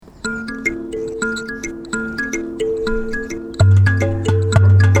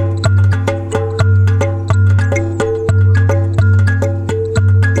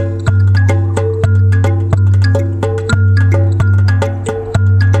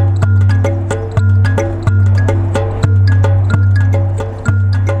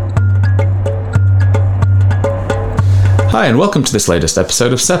Hi, and welcome to this latest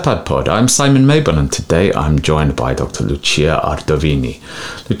episode of CEPAD Pod. I'm Simon Mabon, and today I'm joined by Dr. Lucia Ardovini.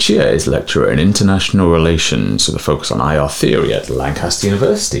 Lucia is lecturer in international relations with a focus on IR theory at Lancaster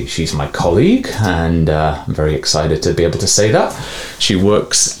University. She's my colleague, and I'm very excited to be able to say that. She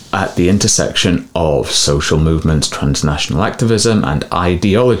works at the intersection of social movements, transnational activism, and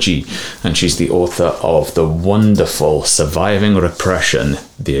ideology, and she's the author of the wonderful Surviving Repression,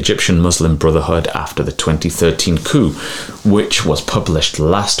 the Egyptian Muslim Brotherhood After the 2013 Coup, which was published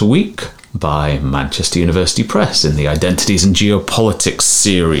last week by Manchester University Press in the Identities and Geopolitics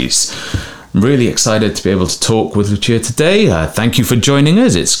series. I'm really excited to be able to talk with Lucia today. Thank you for joining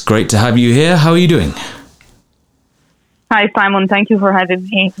us. It's great to have you here. How are you doing? Hi, Simon. Thank you for having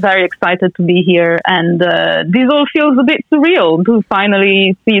me. Very excited to be here. And this all feels a bit surreal to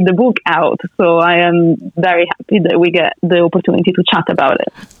finally see the book out. So I am very happy that we get the opportunity to chat about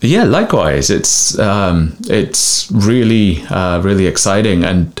it. Yeah, likewise. It's really, really exciting,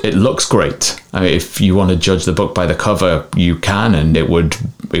 and it looks great. I mean, if you want to judge the book by the cover, you can, and it would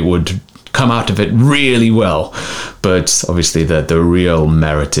come out of it really well. But obviously the real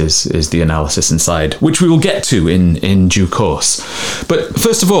merit is the analysis inside, which we will get to in due course. But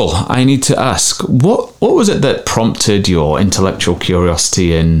first of all, I need to ask, what was it that prompted your intellectual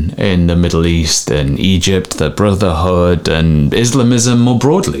curiosity in the Middle East and Egypt, the Brotherhood, and Islamism more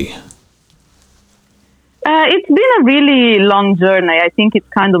broadly? It's been a really long journey. I think it's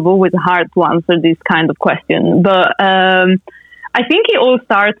kind of always hard to answer this kind of question. But I think it all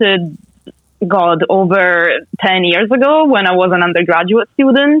started over 10 years ago when I was an undergraduate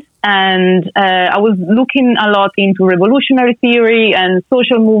student, and I was looking a lot into revolutionary theory and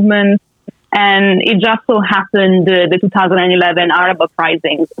social movements, and it just so happened the 2011 Arab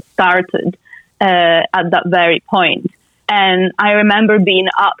uprisings started at that very point. And I remember being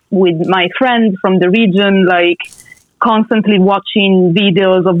up with my friends from the region, like constantly watching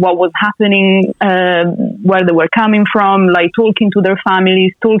videos of what was happening, where they were coming from, like talking to their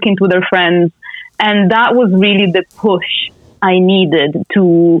families, talking to their friends. And that was really the push I needed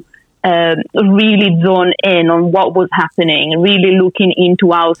to really zone in on what was happening, really looking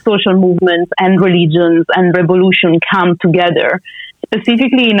into how social movements and religions and revolution come together,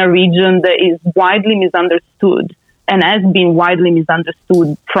 specifically in a region that is widely misunderstood and has been widely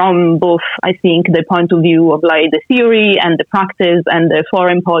misunderstood from both, I think, the point of view of like the theory and the practice and the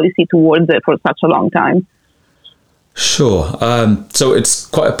foreign policy towards it for such a long time. Sure. So it's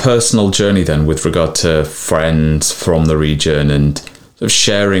quite a personal journey then with regard to friends from the region and sort of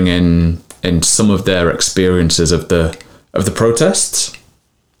sharing in some of their experiences of the protests.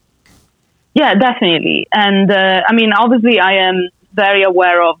 Yeah, definitely. And I mean, obviously I am very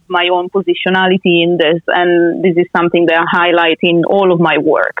aware of my own positionality in this, and this is something that I highlight in all of my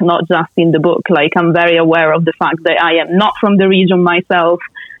work, not just in the book. Like, I'm very aware of the fact that I am not from the region myself,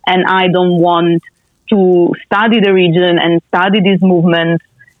 and I don't want to study the region and study these movements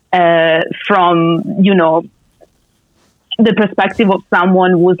from, the perspective of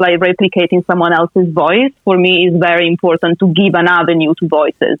someone who's like replicating someone else's voice. For me, it's very important to give an avenue to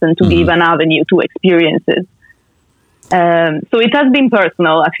voices and to give an avenue to experiences. So it has been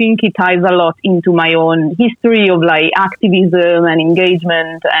personal. I think it ties a lot into my own history of like activism and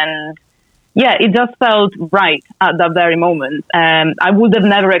engagement, and yeah, it just felt right at that very moment. I would have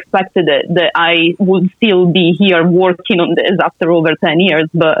never expected it, that I would still be here working on this after over 10 years,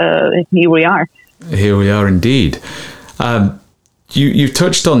 but here we are. Here we are indeed. You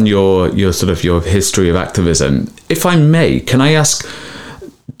touched on your history of activism. If I may, can I ask,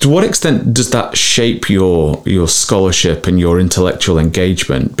 to what extent does that shape your scholarship and your intellectual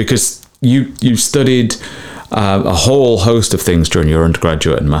engagement? Because you studied a whole host of things during your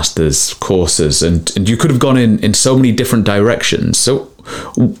undergraduate and master's courses, and you could have gone in so many different directions. So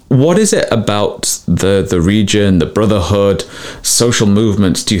what is it about the region, the Brotherhood, social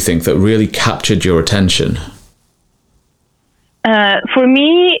movements, do you think, that really captured your attention? For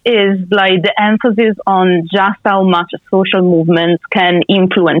me, is like the emphasis on just how much social movements can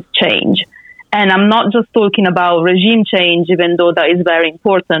influence change. And I'm not just talking about regime change, even though that is very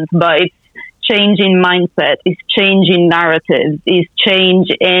important, but it's change in mindset, it's change in narratives, it's change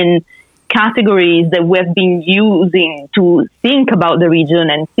in categories that we have been using to think about the region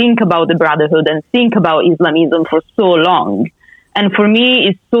and think about the Brotherhood and think about Islamism for so long. And for me,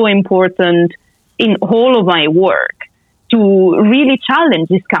 it's so important in all of my work to really challenge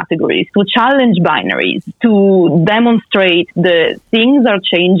these categories, to challenge binaries, to demonstrate that things are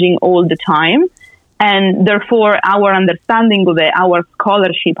changing all the time. And therefore, our understanding of it, our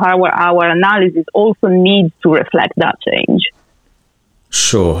scholarship, our analysis also needs to reflect that change.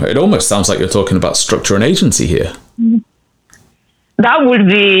 Sure. It almost sounds like you're talking about structure and agency here. That would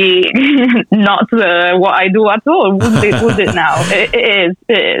be not what I do at all, would it now? It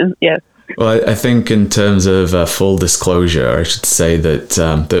is, yes. Well, I think in terms of full disclosure, I should say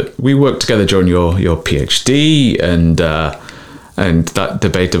that we worked together during your PhD, and that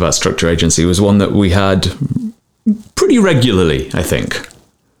debate about structure agency was one that we had pretty regularly, I think.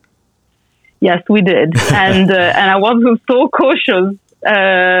 Yes, we did, and I was so cautious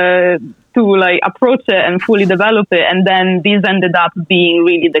to approach it and fully develop it, and then this ended up being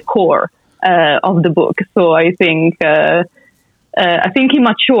really the core of the book. So I think it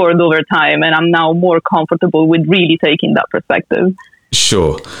matured over time, and I'm now more comfortable with really taking that perspective.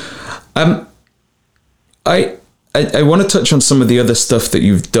 Sure. I want to touch on some of the other stuff that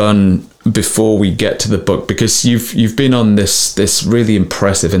you've done before we get to the book, because you've been on this really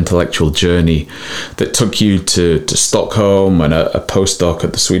impressive intellectual journey that took you to Stockholm and a postdoc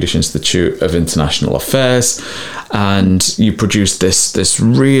at the Swedish Institute of International Affairs, and you produced this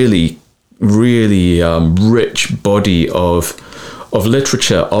really rich body of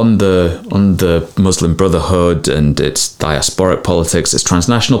literature on the Muslim Brotherhood and its diasporic politics, its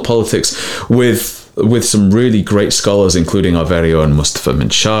transnational politics, with some really great scholars, including our very own Mustafa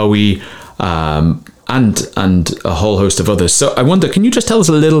Minshawi, and a whole host of others. So I wonder, can you just tell us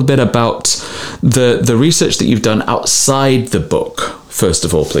a little bit about the research that you've done outside the book, first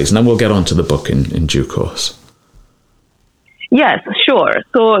of all, please, and then we'll get on to the book in due course. Yes, sure.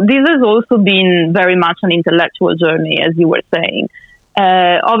 So this has also been very much an intellectual journey, as you were saying.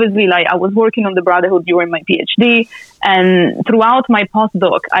 Obviously, I was working on the Brotherhood during my PhD, and throughout my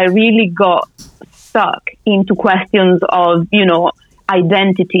postdoc, I really got stuck into questions of,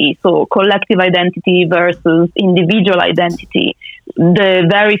 identity, so collective identity versus individual identity, the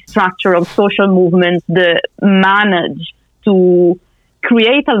very structure of social movements that manage to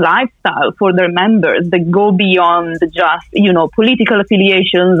create a lifestyle for their members that go beyond just, political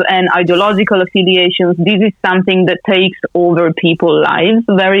affiliations and ideological affiliations. This is something that takes over people's lives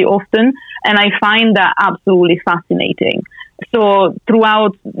very often, and I find that absolutely fascinating. So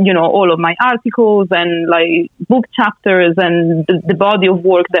throughout, all of my articles and book chapters and the body of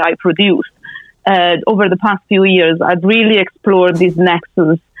work that I produced over the past few years, I've really explored this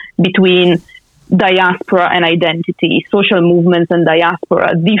nexus between diaspora and identity, social movements and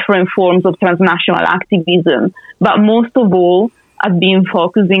diaspora, different forms of transnational activism. But most of all, I've been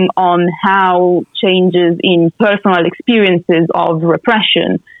focusing on how changes in personal experiences of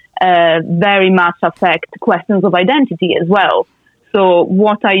repression very much affect questions of identity as well. So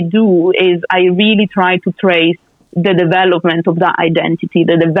what I do is I really try to trace the development of that identity,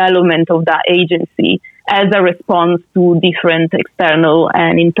 the development of that agency as a response to different external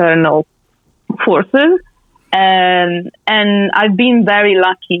and internal forces. And I've been very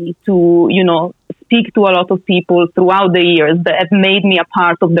lucky to, speak to a lot of people throughout the years that have made me a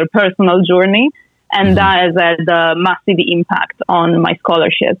part of their personal journey. And that has had a massive impact on my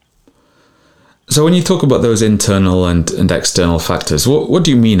scholarship. So when you talk about those internal and external factors, what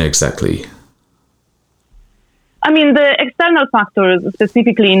do you mean exactly? I mean, the external factors,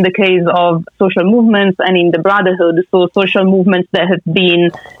 specifically in the case of social movements and in the Brotherhood, so social movements that have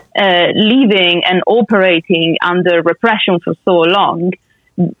been living and operating under repression for so long,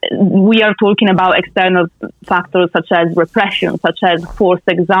 we are talking about external factors such as repression, such as forced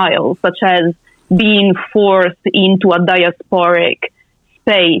exile, such as being forced into a diasporic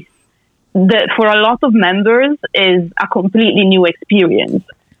space that for a lot of members is a completely new experience.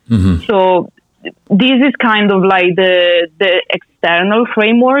 Mm-hmm. So this is kind of the external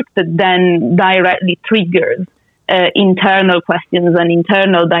framework that then directly triggers internal questions and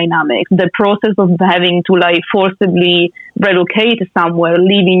internal dynamics. The process of having to forcibly relocate somewhere,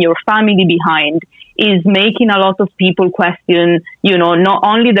 leaving your family behind, is making a lot of people question, not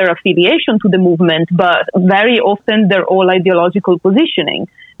only their affiliation to the movement, but very often their whole ideological positioning,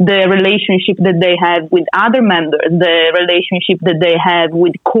 the relationship that they have with other members, the relationship that they have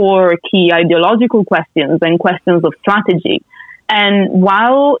with core key ideological questions and questions of strategy. And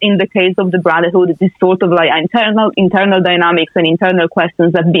while in the case of the Brotherhood, this sort of internal dynamics and internal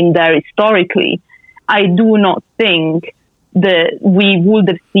questions have been there historically, I do not think that we would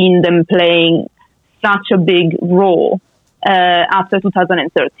have seen them playing such a big role after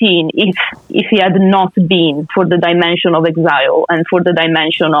 2013 if it had not been for the dimension of exile and for the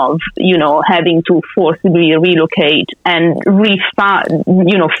dimension of, having to forcibly relocate and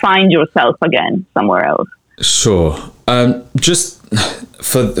find yourself again somewhere else. Sure. Just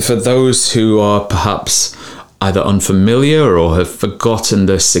for those who are perhaps either unfamiliar or have forgotten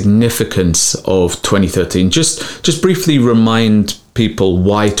the significance of 2013, just briefly remind people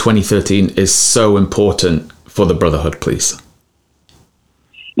why 2013 is so important for the Brotherhood, please.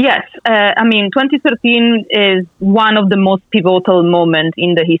 Yes, 2013 is one of the most pivotal moments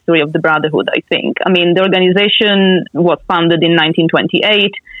in the history of the Brotherhood, I think. The organization was founded in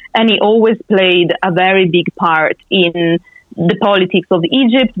 1928, and it always played a very big part in the politics of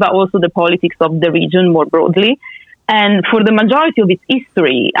Egypt, but also the politics of the region more broadly. And for the majority of its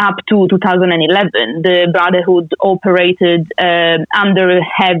history, up to 2011, the Brotherhood operated under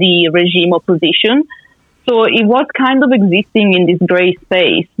heavy regime opposition. So it was kind of existing in this gray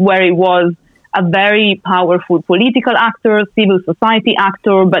space where it was a very powerful political actor, civil society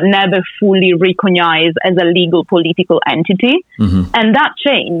actor, but never fully recognized as a legal political entity. Mm-hmm. And that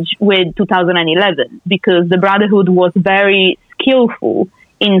changed with 2011 because the Brotherhood was very skillful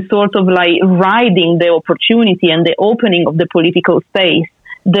in sort of like riding the opportunity and the opening of the political space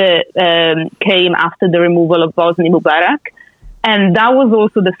that came after the removal of Hosni Mubarak. And that was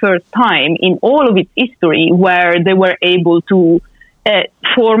also the first time in all of its history where they were able to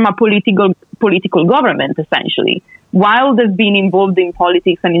form a political government, essentially. While they've been involved in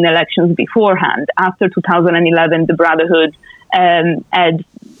politics and in elections beforehand, after 2011, the Brotherhood had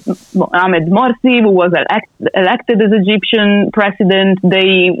Mohamed Morsi, who was elected as Egyptian president.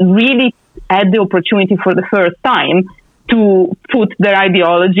 They really had the opportunity for the first time to put their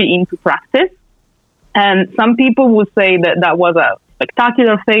ideology into practice. And some people would say that that was a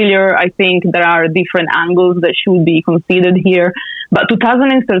spectacular failure. I think there are different angles that should be considered here. But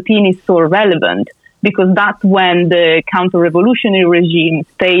 2013 is so relevant because that's when the counter-revolutionary regime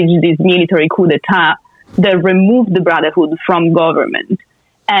staged this military coup d'etat that removed the Brotherhood from government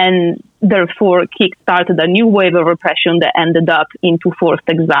and therefore kick-started a new wave of repression that ended up into forced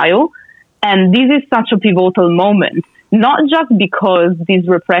exile. And this is such a pivotal moment, not just because this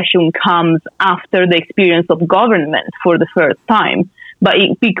repression comes after the experience of government for the first time, but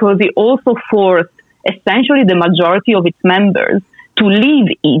because it also forced essentially the majority of its members to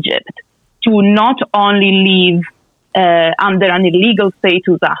leave Egypt, to not only live under an illegal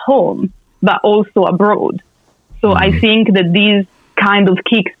status at home, but also abroad. So I think that this kind of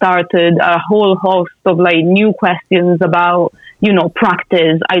kick-started a whole host of like new questions about,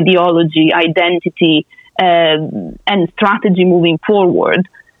 practice, ideology, identity, and strategy moving forward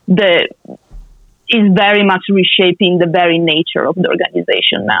that is very much reshaping the very nature of the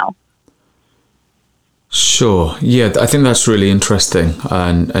organization now. Sure. Yeah, I think that's really interesting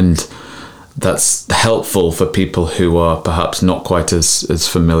and that's helpful for people who are perhaps not quite as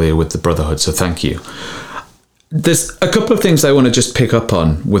familiar with the Brotherhood. So thank you. There's a couple of things I want to just pick up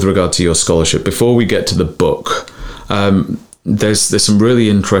on with regard to your scholarship before we get to the book. There's some really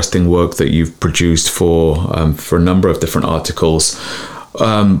interesting work that you've produced for a number of different articles.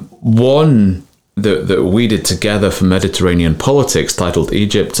 One that we did together for Mediterranean Politics, titled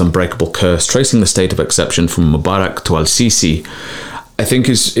Egypt's Unbreakable Curse, Tracing the State of Exception from Mubarak to Al-Sisi, I think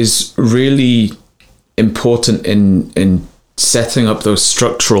is really important in setting up those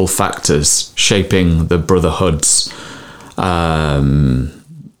structural factors shaping the Brotherhood's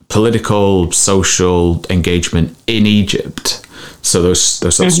political, social engagement in Egypt. So those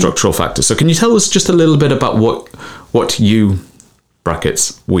sort of structural factors. So can you tell us just a little bit about what you,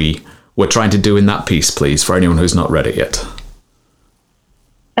 brackets, we, were trying to do in that piece, please, for anyone who's not read it yet?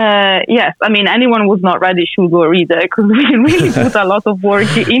 Yes, anyone who's not ready should go read it because we really put a lot of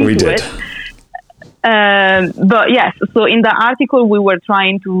work into it. But yes, so in the article, we were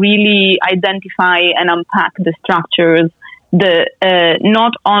trying to really identify and unpack the structures that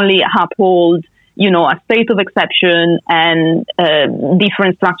not only uphold, a state of exception and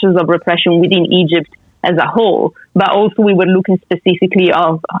different structures of repression within Egypt as a whole, but also we were looking specifically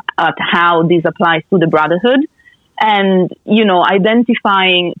at how this applies to the Brotherhood and,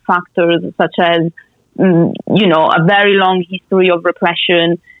 identifying factors such as, a very long history of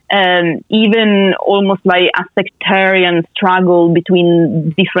repression, even almost like a sectarian struggle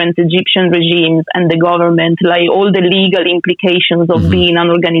between different Egyptian regimes and the government, like all the legal implications of being an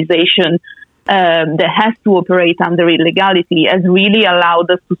organization that has to operate under illegality has really allowed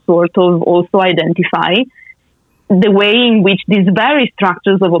us to sort of also identify the way in which these very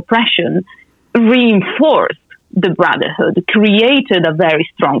structures of oppression reinforced the Brotherhood, created a very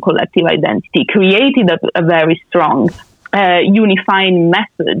strong collective identity, created a very strong unifying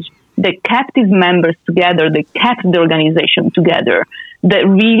message that kept its members together, that kept the organization together, that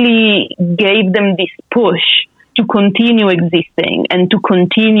really gave them this push to continue existing and to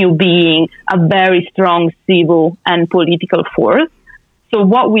continue being a very strong civil and political force. So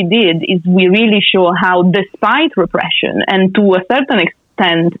what we did is we really show how, despite repression, and to a certain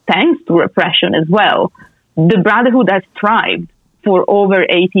extent thanks to repression as well, the Brotherhood has thrived for over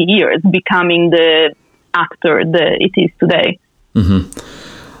 80 years, becoming the actor that it is today. Mm-hmm.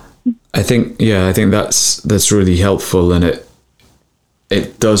 I think that's really helpful, and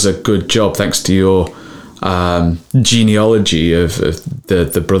it does a good job, thanks to your genealogy of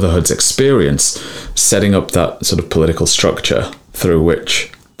the Brotherhood's experience, setting up that sort of political structure through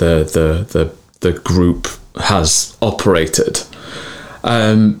which the group has operated.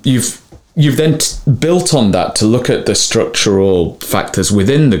 You've then built on that to look at the structural factors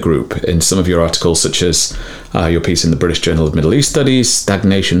within the group in some of your articles, such as your piece in the British Journal of Middle East Studies,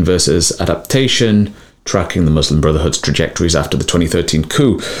 Stagnation versus Adaptation, Tracking the Muslim Brotherhood's Trajectories After the 2013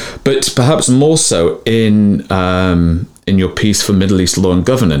 Coup. But perhaps more so in your piece for Middle East Law and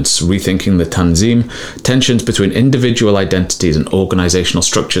Governance, Rethinking the Tanzim, Tensions Between Individual Identities and Organizational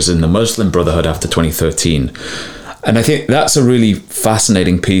Structures in the Muslim Brotherhood After 2013. And I think that's a really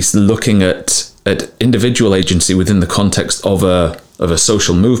fascinating piece, looking at individual agency within the context of a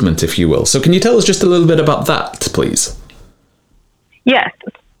social movement, if you will. So can you tell us just a little bit about that, please? Yes.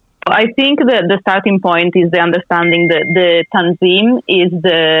 I think that the starting point is the understanding that the Tanzim is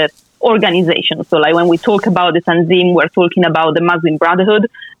the organization. So like when we talk about the Tanzim, we're talking about the Muslim Brotherhood,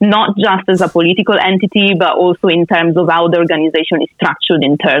 not just as a political entity, but also in terms of how the organization is structured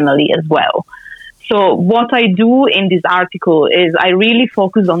internally as well. So what I do in this article is I really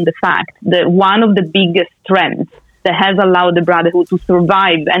focus on the fact that one of the biggest strengths that has allowed the Brotherhood to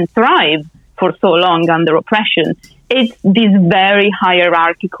survive and thrive for so long under oppression is this very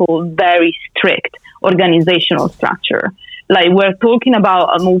hierarchical, very strict organizational structure. Like we're talking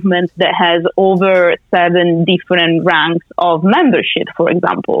about a movement that has over 7 different ranks of membership, for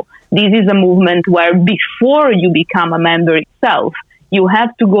example. This is a movement where before you become a member itself, you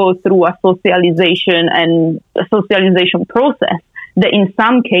have to go through a socialization process that in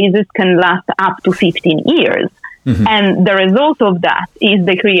some cases can last up to 15 years. Mm-hmm. And the result of that is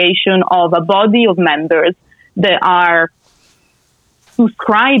the creation of a body of members that are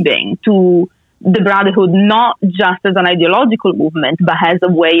subscribing to the Brotherhood, not just as an ideological movement, but as a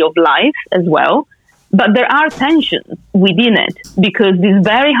way of life as well. But there are tensions within it because this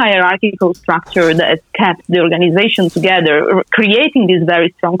very hierarchical structure that has kept the organization together, creating this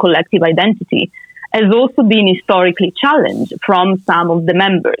very strong collective identity, has also been historically challenged from some of the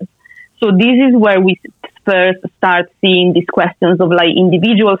members. So this is where we first start seeing these questions of like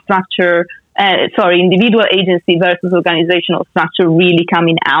individual agency versus organizational structure really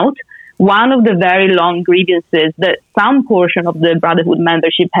coming out. One of the very long grievances that some portion of the Brotherhood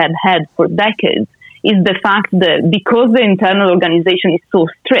membership had for decades is the fact that because the internal organization is so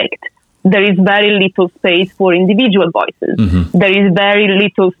strict, there is very little space for individual voices. Mm-hmm. There is very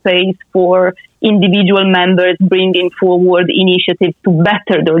little space for individual members bringing forward initiatives to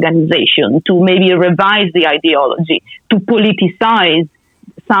better the organization, to maybe revise the ideology, to politicize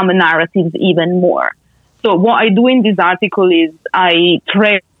some narratives even more. So what I do in this article is I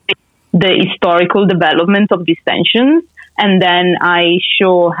trace the historical development of these tensions, and then I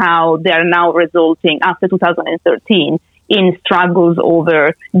show how they are now resulting after 2013 in struggles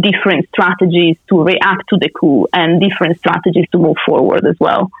over different strategies to react to the coup and different strategies to move forward as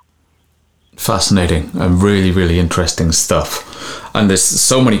well. Fascinating and really, really interesting stuff. And there's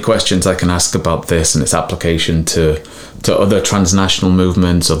so many questions I can ask about this and its application to other transnational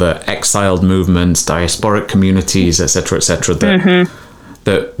movements, other exiled movements, diasporic communities, etc.,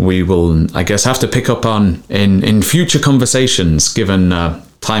 that we will, I guess, have to pick up on in future conversations, given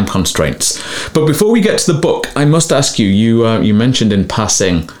time constraints. But before we get to the book, I must ask you, you mentioned in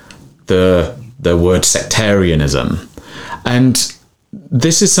passing the word sectarianism. And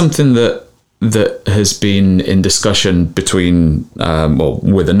this is something that has been in discussion between,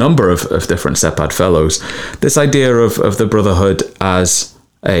 with a number of different SEPAD fellows, this idea of the Brotherhood as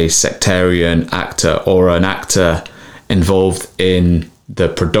a sectarian actor or an actor involved in the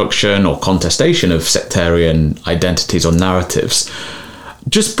production or contestation of sectarian identities or narratives.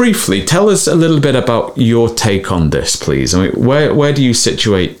 Just briefly, tell us a little bit about your take on this, please. I mean, where do you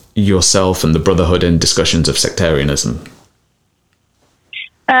situate yourself and the Brotherhood in discussions of sectarianism?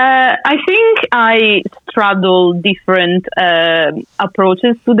 I think I straddle different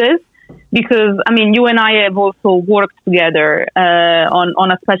approaches to this because, I mean, you and I have also worked together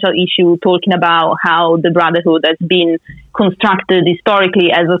on a special issue talking about how the Brotherhood has been constructed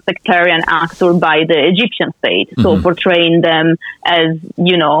historically as a sectarian actor by the Egyptian state. Mm-hmm. So portraying them as,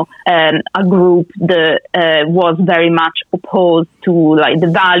 a group that was very much opposed to like the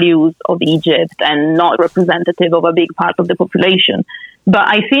values of Egypt and not representative of a big part of the population. But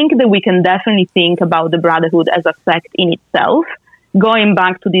I think that we can definitely think about the Brotherhood as a sect in itself, going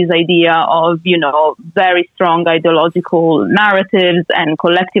back to this idea of, very strong ideological narratives and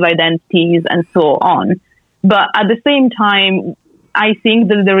collective identities and so on. But at the same time, I think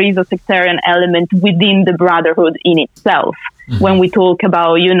that there is a sectarian element within the Brotherhood in itself. Mm-hmm. When we talk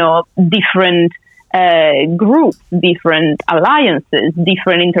about, different groups, different alliances,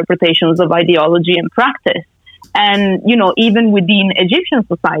 different interpretations of ideology and practice. And, even within Egyptian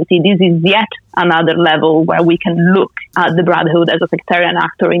society, this is yet another level where we can look at the Brotherhood as a sectarian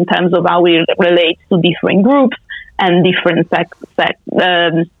actor in terms of how we relate to different groups and different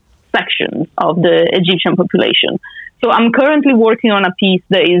sections of the Egyptian population. So I'm currently working on a piece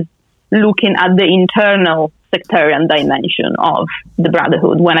that is looking at the internal sectarian dimension of the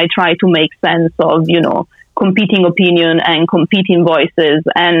Brotherhood when I try to make sense of, competing opinion and competing voices.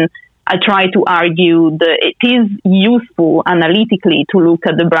 And I try to argue that it is useful analytically to look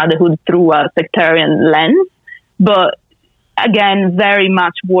at the Brotherhood through a sectarian lens, but again, very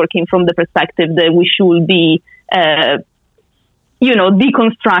much working from the perspective that we should be,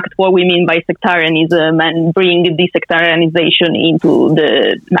 deconstruct what we mean by sectarianism and bring desectarianization into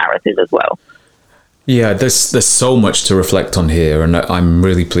the narrative as well. Yeah, there's so much to reflect on here, and I'm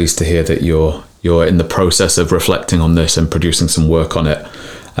really pleased to hear that you're in the process of reflecting on this and producing some work on it.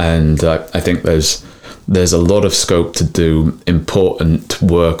 And I think there's a lot of scope to do important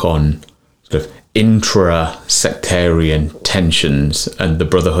work on sort of intra-sectarian tensions and the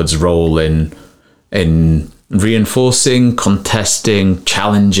Brotherhood's role in reinforcing, contesting,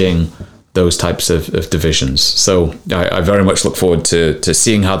 challenging those types of divisions. So I very much look forward to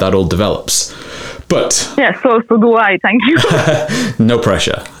seeing how that all develops. But yeah, so do I. Thank you. No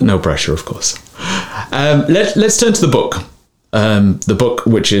pressure, of course. Let's turn to the book. The book,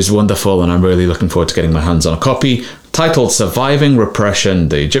 which is wonderful, and I'm really looking forward to getting my hands on a copy, titled Surviving Repression,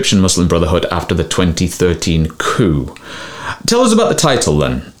 the Egyptian Muslim Brotherhood After the 2013 Coup. Tell us about the title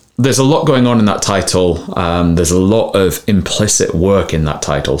then. There's a lot going on in that title. There's a lot of implicit work in that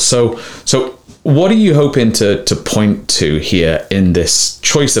title. So what are you hoping to point to here in this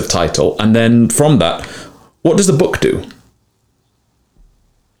choice of title? And then from that, what does the book do?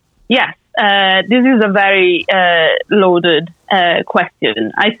 Yes, this is a very loaded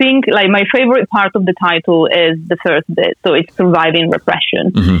question. I think my favorite part of the title is the first bit. So it's surviving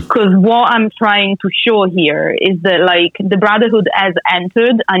repression. Because what I'm trying to show here is that the Brotherhood has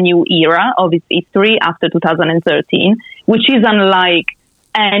entered a new era of its history after 2013, which is unlike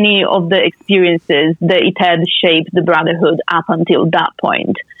any of the experiences that it had shaped the Brotherhood up until that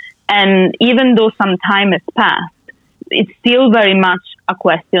point. And even though some time has passed, it's still very much a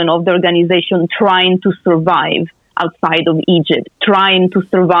question of the organization trying to survive outside of Egypt, trying to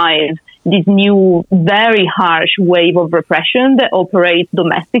survive this new, very harsh wave of repression that operates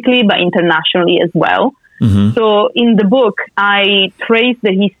domestically but internationally as well. So in the book, I trace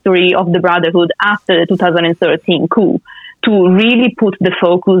the history of the Brotherhood after the 2013 coup to really put the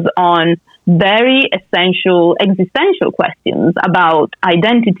focus on very essential existential questions about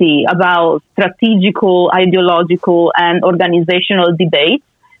identity, about strategical, ideological, and organizational debates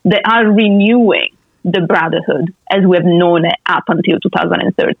that are renewing the Brotherhood as we have known it up until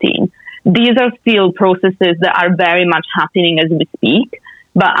 2013. These are still processes that are very much happening as we speak,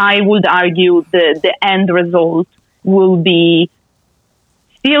 but I would argue that the end result will be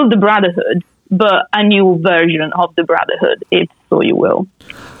still the Brotherhood, but a new version of the Brotherhood, if so you will.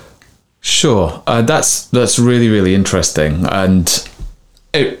 Sure. That's really, really interesting. And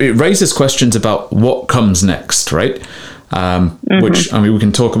it raises questions about what comes next, right? Which, we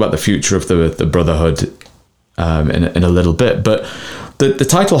can talk about the future of the Brotherhood in a little bit. But the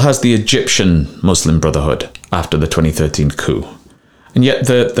title has the Egyptian Muslim Brotherhood after the 2013 coup. And yet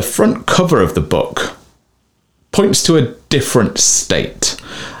the front cover of the book points to a different state.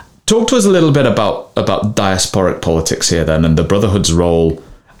 Talk to us a little bit about diasporic politics here then, and the Brotherhood's role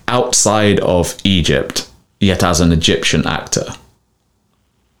outside of Egypt, yet as an Egyptian actor.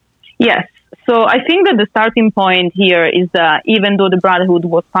 Yes. So I think that the starting point here is that even though the Brotherhood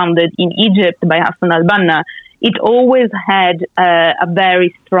was founded in Egypt by Hassan al-Banna, it always had a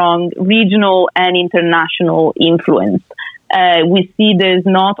very strong regional and international influence. We see this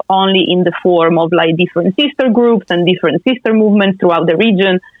not only in the form of different sister groups and different sister movements throughout the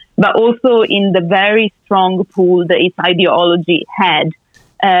region, but also in the very strong pull that its ideology had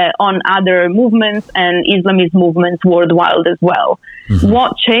on other movements and Islamist movements worldwide as well.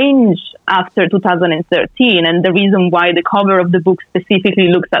 What changed after 2013, and the reason why the cover of the book specifically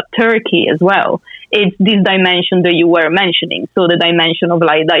looks at Turkey as well, is this dimension that you were mentioning, so the dimension of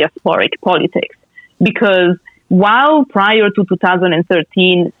diasporic politics. Because while prior to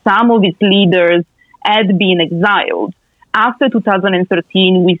 2013, some of its leaders had been exiled, after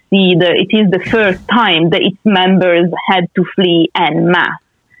 2013, we see that it is the first time that its members had to flee en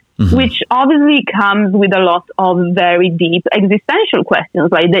masse. which obviously comes with a lot of very deep existential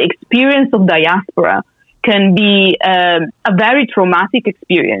questions, like the experience of diaspora can be a very traumatic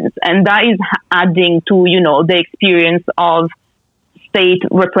experience, and that is adding to, the experience of state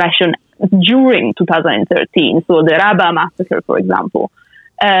repression during 2013, so the Rabaa massacre, for example.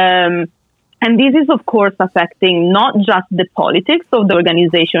 And this is, of course, affecting not just the politics of the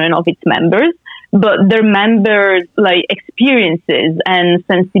organization and of its members, but their members' experiences and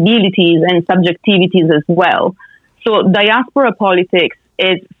sensibilities and subjectivities as well. So diaspora politics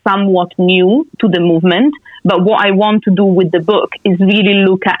is somewhat new to the movement, but what I want to do with the book is really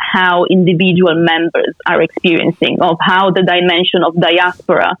look at how individual members are experiencing, of how the dimension of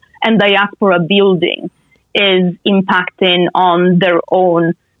diaspora and diaspora building is impacting on their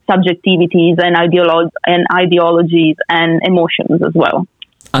own subjectivities and ideologies and emotions as well.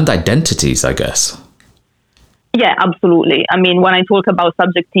 And identities, I guess. Yeah, absolutely. I mean, when I talk about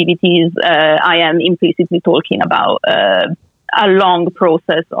subjectivities, I am implicitly talking about a long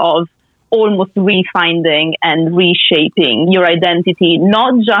process of almost refinding and reshaping your identity,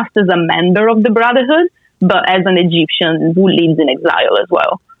 not just as a member of the Brotherhood, but as an Egyptian who lives in exile as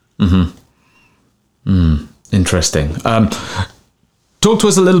well. Interesting. Talk to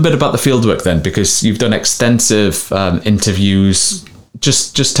us a little bit about the fieldwork then, because you've done extensive interviews.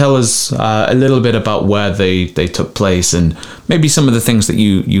 Just tell us a little bit about where they took place and maybe some of the things that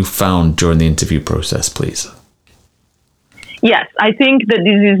you found during the interview process, please. Yes, I think that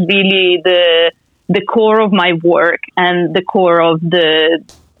this is really the core of my work and the core of the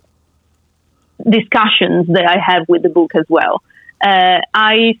discussions that I have with the book as well.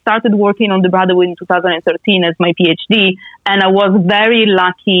 I started working on the Brotherhood in 2013 as my PhD, and I was very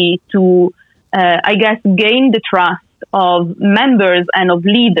lucky to, gain the trust of members and of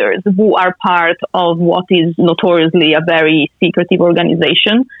leaders who are part of what is notoriously a very secretive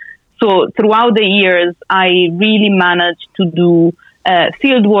organization. So throughout the years, I really managed to do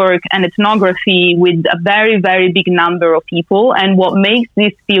field work and ethnography with a very, very big number of people. And what makes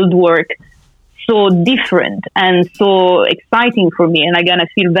this field work so different and so exciting for me, and again, I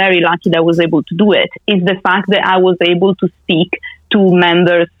feel very lucky that I was able to do it, is the fact that I was able to speak to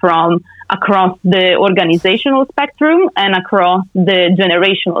members from across the organizational spectrum and across the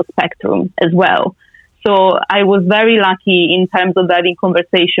generational spectrum as well. So I was very lucky in terms of having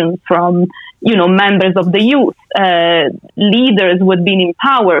conversations from, members of the youth, leaders who had been in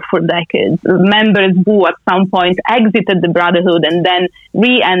power for decades, members who at some point exited the Brotherhood and then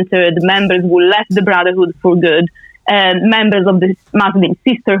re-entered, members who left the Brotherhood for good, members of the Muslim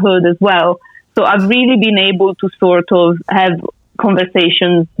Sisterhood as well. So I've really been able to sort of have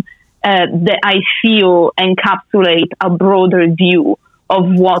conversations that I feel encapsulate a broader view of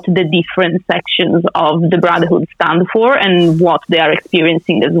what the different sections of the Brotherhood stand for and what they are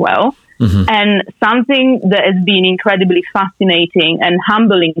experiencing as well. And something that has been incredibly fascinating and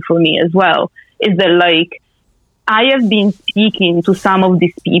humbling for me as well is that, I have been speaking to some of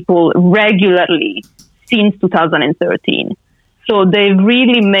these people regularly since 2013. So they've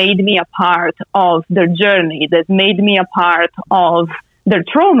really made me a part of their journey. They've made me a part of their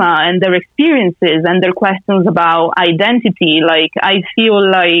trauma and their experiences and their questions about identity. I feel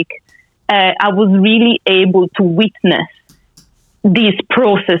like I was really able to witness these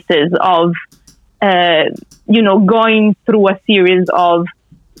processes of, going through a series of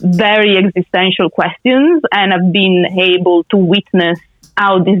very existential questions, and I've been able to witness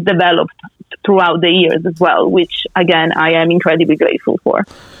how this developed throughout the years as well, which, again, I am incredibly grateful for.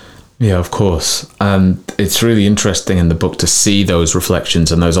 Yeah, of course. And it's really interesting in the book to see those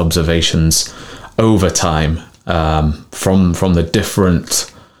reflections and those observations over time from the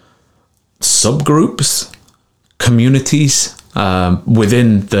different subgroups, communities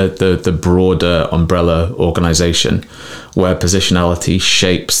within the broader umbrella organization, where positionality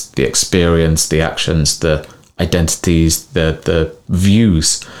shapes the experience, the actions, the identities, the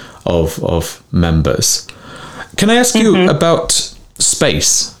views of members. Can I ask you about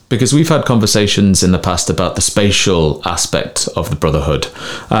space? Because we've had conversations in the past about the spatial aspect of the Brotherhood,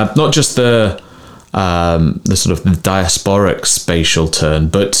 not just the sort of the diasporic spatial turn,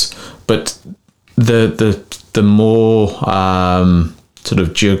 but the more sort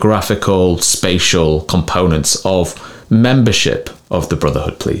of geographical spatial components of membership of the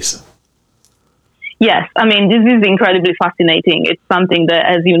Brotherhood, please. Yes, I mean, this is incredibly fascinating. It's something that,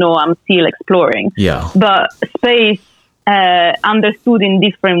 as you know, I'm still exploring. Yeah. But space, understood in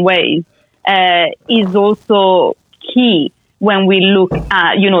different ways, is also key when we look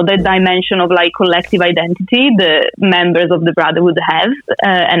at, the dimension of collective identity the members of the Brotherhood have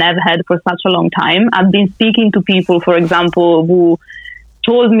and have had for such a long time. I've been speaking to people, for example, who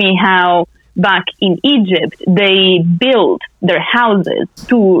told me how back in Egypt they built their houses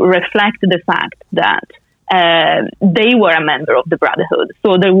to reflect the fact that they were a member of the Brotherhood.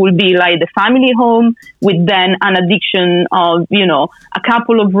 So there will be like the family home with then an addition of, a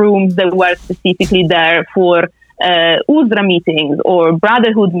couple of rooms that were specifically there for Usra meetings or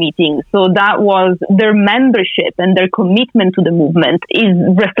Brotherhood meetings. So that was their membership and their commitment to the movement is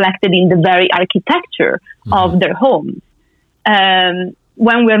reflected in the very architecture of their homes.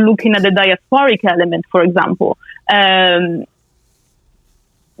 When we're looking at the diasporic element, for example,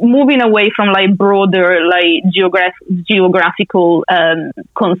 moving away from like broader like geographical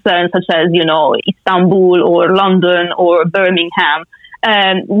concerns such as Istanbul or London or Birmingham,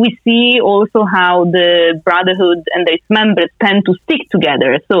 we see also how the Brotherhood and its members tend to stick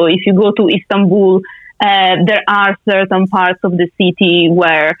together. So if you go to Istanbul, there are certain parts of the city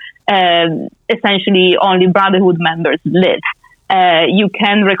where essentially only Brotherhood members live. You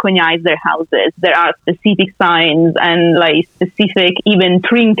can recognize their houses. There are specific signs and like specific even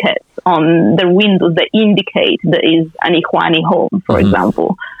trinkets on their windows that indicate there is an Ikhwani home, for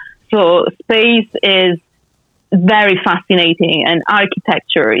example. So space is very fascinating, and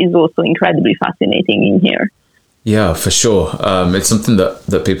architecture is also incredibly fascinating in here. Yeah, for sure. It's something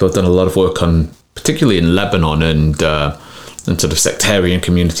that people have done a lot of work on, particularly in Lebanon and sort of sectarian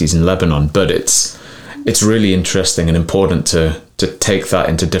communities in Lebanon. But it's really interesting and important to take that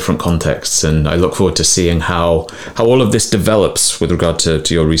into different contexts. And I look forward to seeing how all of this develops with regard to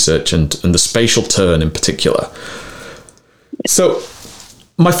your research and the spatial turn in particular. So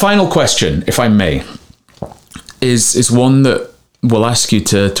my final question, if I may, is one that will ask you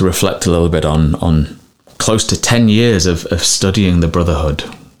to reflect a little bit on close to 10 years of studying the Brotherhood,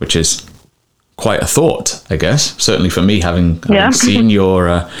 which is quite a thought, I guess, certainly for me, having seen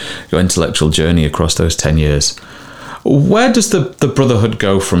your intellectual journey across those 10 years. Where does the Brotherhood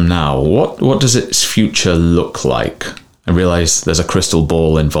go from now? What does its future look like? I realise there's a crystal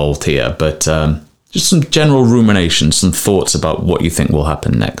ball involved here, but just some general ruminations, some thoughts about what you think will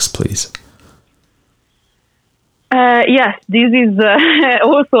happen next, please. Yes, this is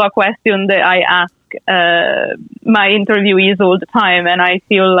also a question that I ask my interviewees all the time, and I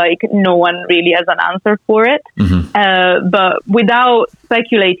feel like no one really has an answer for it. But without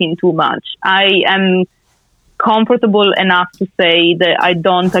speculating too much, I am comfortable enough to say that I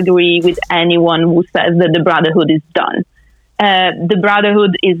don't agree with anyone who says that the Brotherhood is done. The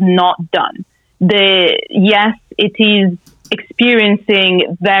Brotherhood is not done. Yes, it is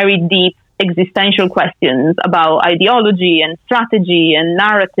experiencing very deep existential questions about ideology and strategy and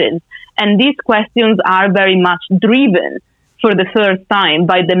narratives. And these questions are very much driven for the first time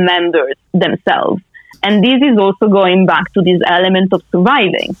by the members themselves. And this is also going back to this element of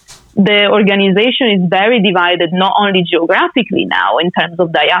surviving. The organization is very divided, not only geographically now in terms of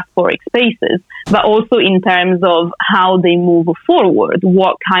diasporic spaces, but also in terms of how they move forward,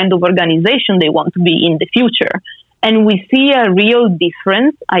 what kind of organization they want to be in the future. And we see a real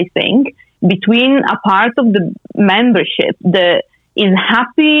difference, I think, between a part of the membership that is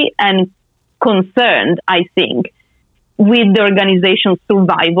happy and concerned, I think, with the organization's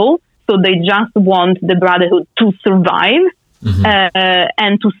survival. So they just want the Brotherhood to survive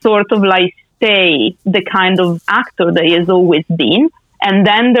and to sort of like stay the kind of actor that he has always been. And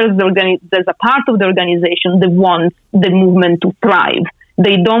then there's a part of the organization that wants the movement to thrive.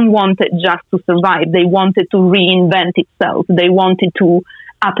 They don't want it just to survive. They want it to reinvent itself. They want it to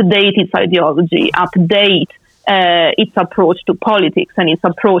update its ideology, update its approach to politics and its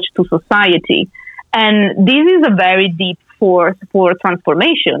approach to society. And this is a very deep force for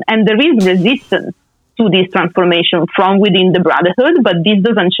transformation. And there is resistance to this transformation from within the Brotherhood, but this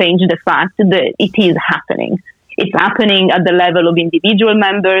doesn't change the fact that it is happening. It's happening at the level of individual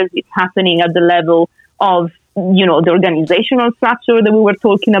members. It's happening at the level of, the organizational structure that we were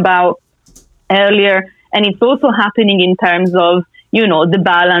talking about earlier. And it's also happening in terms of, the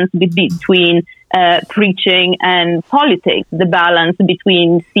balance between preaching and politics, the balance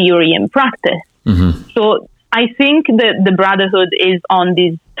between theory and practice. So I think that the Brotherhood is on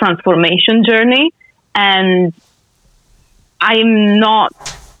this transformation journey, and I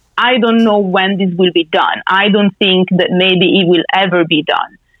don't know when this will be done. I don't think that maybe it will ever be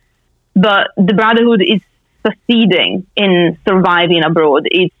done. But the Brotherhood is succeeding in surviving abroad.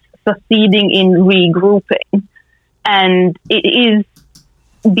 It's succeeding in regrouping. And it is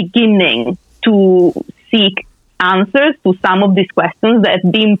beginning to seek answers to some of these questions that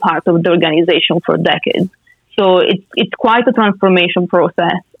have been part of the organization for decades. So it's quite a transformation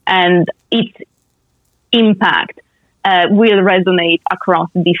process, and its impact will resonate across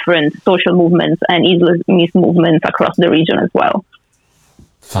different social movements and Islamist movements across the region as well.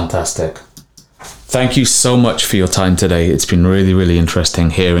 Fantastic. Thank you so much for your time today. It's been really, really interesting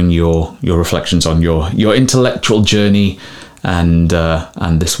hearing your reflections on your intellectual journey and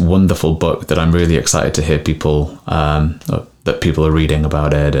this wonderful book that I'm really excited to hear people that people are reading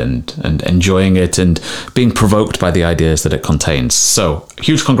about it and enjoying it and being provoked by the ideas that it contains. So,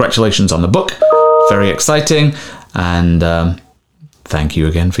 huge congratulations on the book. Very exciting. And thank you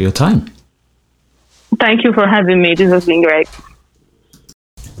again for your time. Thank you for having me. This has been great.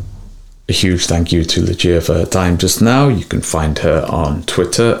 A huge thank you to Lucia for her time just now. You can find her on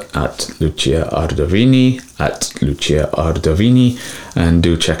Twitter at Lucia Ardovini, and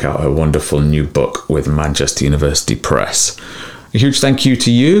do check out her wonderful new book with Manchester University Press. A huge thank you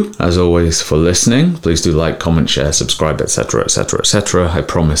to you, as always, for listening. Please do like, comment, share, subscribe, etc., etc., etc. I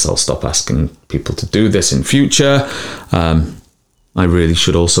promise I'll stop asking people to do this in future. I really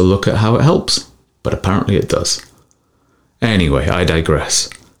should also look at how it helps, but apparently it does. Anyway, I digress.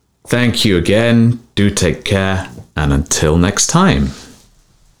 Thank you again, do take care, and until next time.